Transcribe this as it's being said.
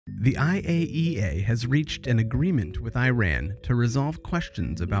The IAEA has reached an agreement with Iran to resolve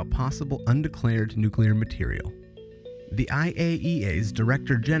questions about possible undeclared nuclear material. The IAEA's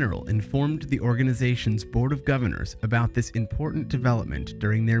Director General informed the organization's Board of Governors about this important development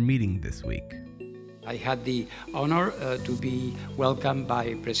during their meeting this week. I had the honor to be welcomed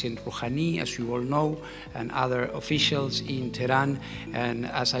by President Rouhani, as you all know, and other officials in Tehran. And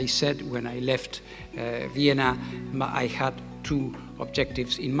as I said when I left Vienna, I had two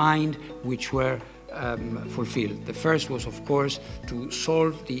objectives in mind, which were fulfilled. The first was, of course, to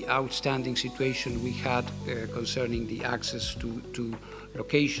solve the outstanding situation we had concerning the access to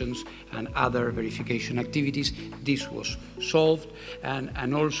locations and other verification activities. This was solved,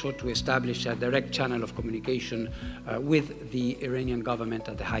 and also to establish a direct channel of communication with the Iranian government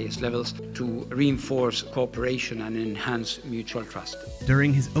at the highest levels to reinforce cooperation and enhance mutual trust.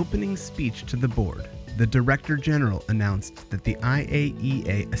 During his opening speech to the board, the Director General announced that the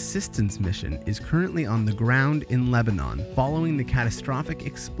IAEA assistance mission is currently on the ground in Lebanon following the catastrophic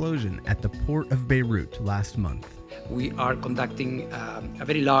explosion at the port of Beirut last month. We are conducting a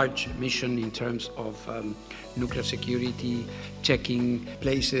very large mission in terms of nuclear security, checking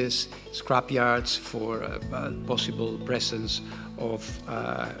places, scrapyards for possible presence of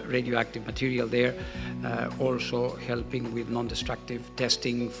radioactive material there, also helping with non-destructive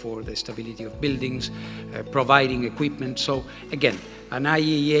testing for the stability of buildings, providing equipment. So again, an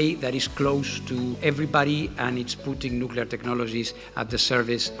IAEA that is close to everybody, and it's putting nuclear technologies at the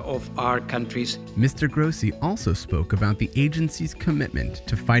service of our countries. Mr. Grossi also spoke about the agency's commitment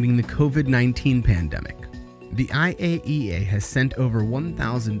to fighting the COVID-19 pandemic. The IAEA has sent over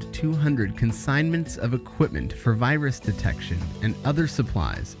 1,200 consignments of equipment for virus detection and other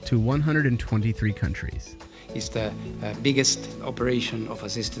supplies to 123 countries. It's the biggest operation of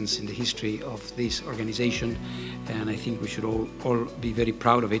assistance in the history of this organization, and I think we should all be very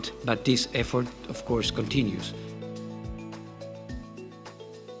proud of it. But this effort, of course, continues.